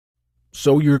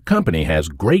So your company has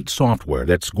great software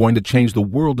that's going to change the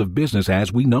world of business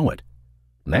as we know it.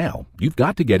 Now, you've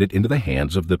got to get it into the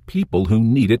hands of the people who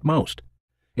need it most.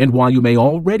 And while you may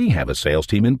already have a sales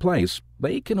team in place,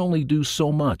 they can only do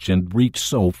so much and reach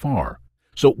so far.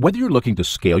 So whether you're looking to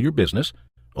scale your business,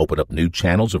 open up new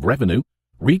channels of revenue,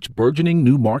 reach burgeoning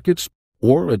new markets,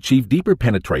 or achieve deeper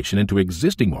penetration into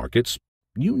existing markets,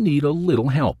 you need a little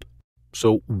help.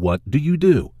 So what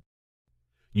do?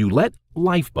 You let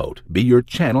Lifeboat be your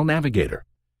channel navigator.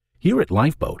 Here at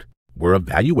Lifeboat, we're a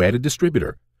value-added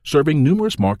distributor serving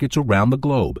numerous markets around the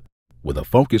globe with a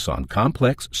focus on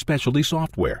complex specialty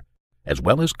software as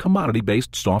well as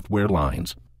commodity-based software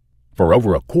lines. For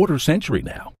over a quarter century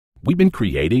now, we've been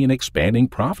creating and expanding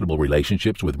profitable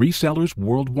relationships with resellers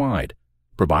worldwide,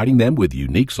 providing them with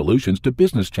unique solutions to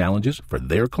business challenges for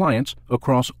their clients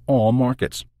across all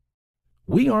markets.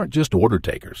 We aren't just order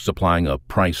takers supplying a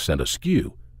price and a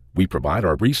SKU. We provide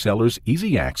our resellers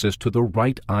easy access to the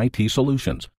right IT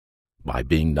solutions by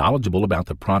being knowledgeable about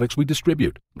the products we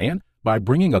distribute and by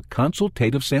bringing a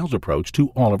consultative sales approach to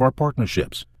all of our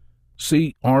partnerships.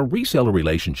 See, our reseller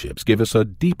relationships give us a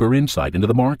deeper insight into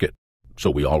the market,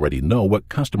 so we already know what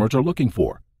customers are looking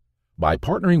for. By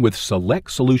partnering with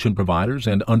select solution providers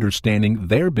and understanding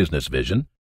their business vision,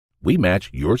 we match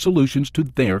your solutions to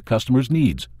their customers'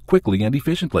 needs quickly and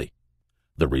efficiently.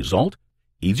 The result?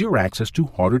 Easier access to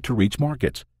harder-to-reach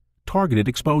markets, targeted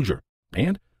exposure,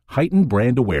 and heightened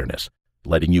brand awareness,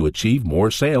 letting you achieve more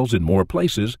sales in more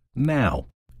places now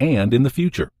and in the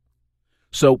future.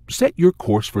 So set your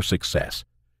course for success.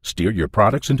 Steer your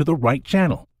products into the right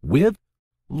channel with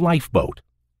Lifeboat.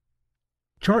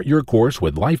 Chart your course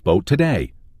with Lifeboat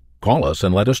today. Call us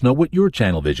and let us know what your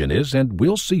channel vision is, and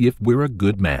we'll see if we're a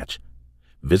good match.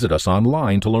 Visit us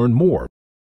online to learn more